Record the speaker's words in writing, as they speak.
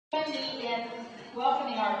Join me in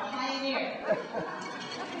welcoming our pioneer. Thank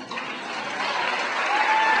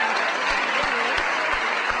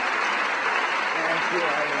you,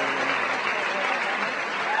 Eileen.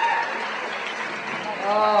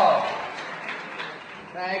 Oh,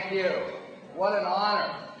 thank you. What an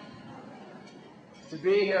honor to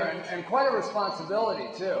be here, and quite a responsibility,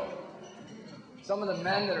 too. Some of the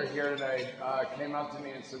men that are here today came up to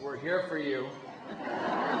me and said, "We're here for you.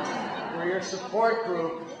 We're your support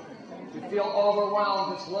group. If you feel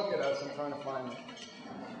overwhelmed, just look at us." I'm trying to find them.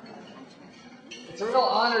 It's a real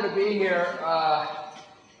honor to be here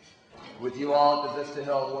with you all at the Vista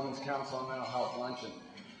Hill Women's Council on Mental Health Luncheon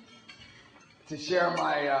to share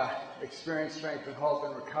my experience, strength, and hope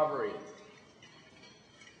in recovery.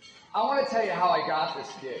 I want to tell you how I got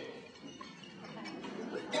this gig.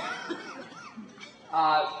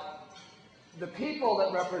 The people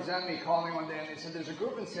that represent me called me one day and they said, "There's a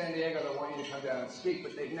group in San Diego that want you to come down and speak,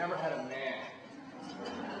 but they've never had a man."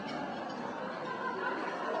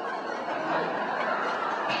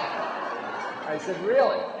 I said,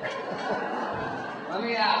 "Really?" "Let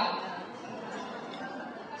me out."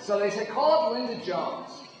 So they said, "Call up Linda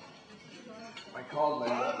Jones." I called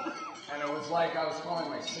Linda, and it was like I was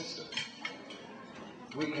calling my sister.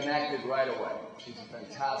 We connected right away. She's a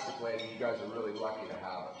fantastic lady. You guys are really lucky to have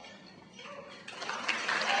her.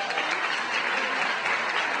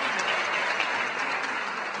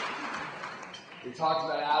 We talked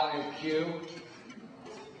about Avenue Q,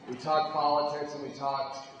 we talked politics, and we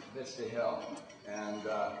talked Vista Hill. And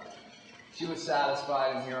she was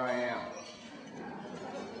satisfied, and here I am.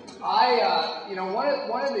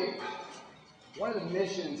 One of the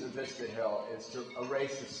missions of Vista Hill is to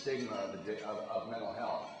erase the stigma of mental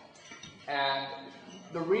health. And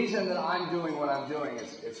the reason that I'm doing what I'm doing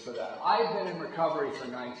is for that. I've been in recovery for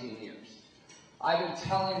 19 years. I've been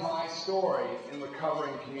telling my story in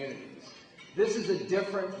recovering communities. This is a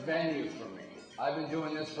different venue for me. I've been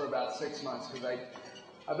doing this for about 6 months because I,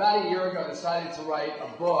 about a year ago, decided to write a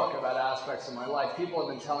book about aspects of my life. People have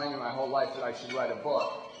been telling me my whole life that I should write a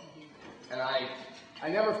book. And I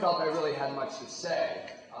never felt I really had much to say.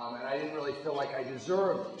 And I didn't really feel like I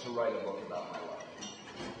deserved to write a book about my life.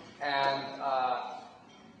 And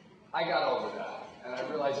I got over that. And I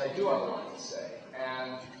realized I do have a lot to say.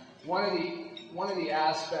 And one of the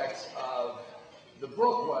aspects of the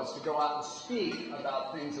book was to go out and speak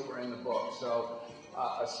about things that were in the book. So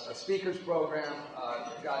a speakers program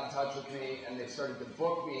got in touch with me, and they started to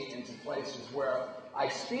book me into places where I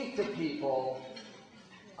speak to people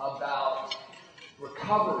about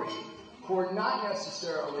recovery who are not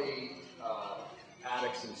necessarily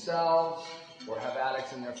addicts themselves or have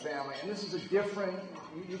addicts in their family. And this is a different,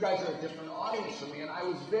 you guys are a different audience for me. And I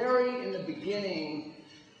was very, in the beginning,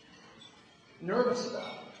 nervous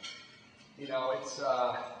about it. You know,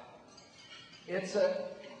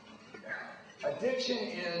 addiction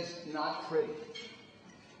is not pretty.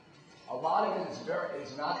 A lot of it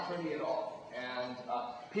is not pretty at all. And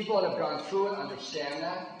people that have gone through it understand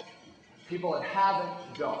that. People that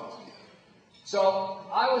haven't, don't. So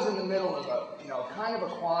I was in the middle of kind of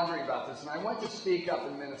a quandary about this, and I went to speak up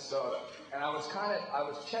in Minnesota. And I was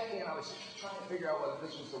checking, and I was trying to figure out whether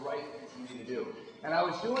this was the right thing for me to do. And I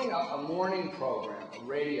was doing a morning program, a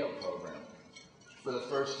radio program, for the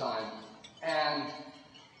first time, and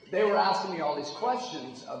they were asking me all these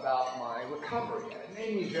questions about my recovery, and it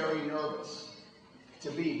made me very nervous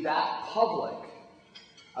to be that public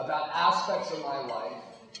about aspects of my life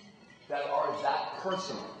that are that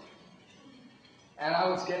personal. And I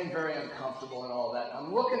was getting very uncomfortable and all that.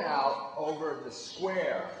 I'm looking out over the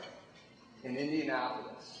square in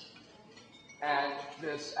Indianapolis, and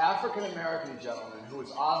this African-American gentleman who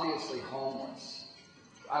was obviously homeless.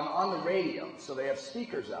 I'm on the radio, so they have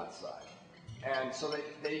speakers outside. And so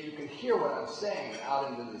you can hear what I'm saying out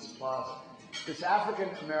into this plaza. This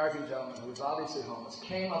African-American gentleman who was obviously homeless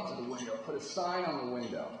came up to the window, put a sign on the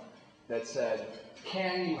window that said,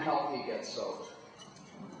 "Can you help me get sober?"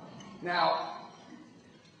 Now,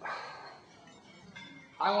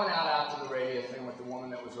 I went out after the radio thing with the woman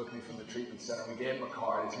that was with me from the treatment center. We gave him a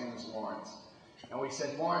card. His name was Lawrence. And we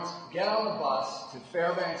said, "Lawrence, get on the bus to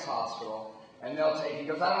Fairbanks Hospital, and they'll take you." He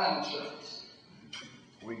goes, "I don't have insurance."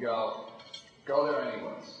 We go there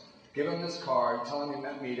anyways. Give him this card, tell him you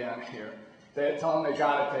met me down here. Tell him they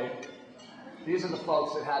gotta take you. These are the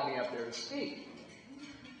folks that had me up there to speak.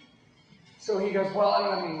 So he goes, "Well, I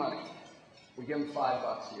don't have any money." We give him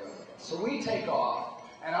 $5 to get on the bus. So we take off,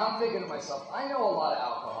 and I'm thinking to myself, I know a lot of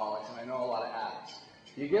alcoholics and I know a lot of addicts.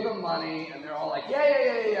 You give them money, and they're all like,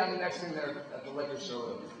 yeah, and the next thing they're at the liquor store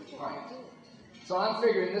with a pint. So I'm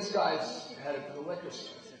figuring this guy's headed for the liquor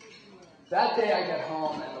store. That day I get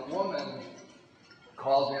home, and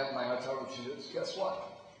calls me up in my hotel room. She says, guess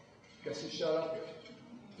what? Guess who showed up here?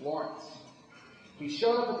 Lawrence. He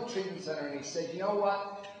showed up at the treatment center and he said, you know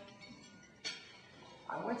what?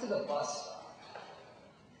 I went to the bus stop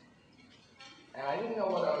and I didn't know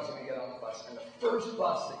whether I was going to get on the bus. And the first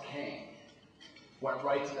bus that came went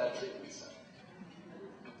right to that treatment center.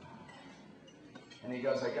 And he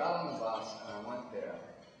goes, I got on the bus and I went there.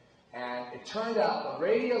 And it turned out the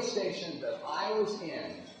radio station that I was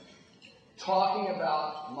in talking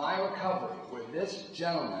about my recovery, where this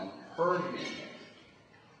gentleman heard me,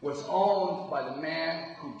 was owned by the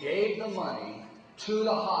man who gave the money to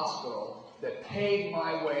the hospital that paid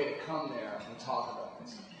my way to come there and talk about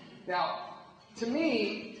this. Now, to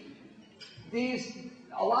me,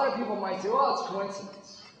 a lot of people might say, well, it's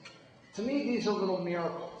coincidence. To me, these are little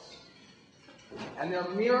miracles. And they're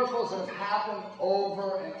miracles that have happened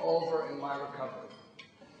over and over in my recovery.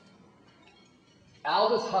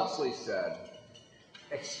 Aldous Huxley said,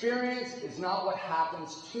 experience is not what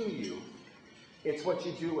happens to you, it's what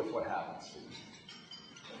you do with what happens to you.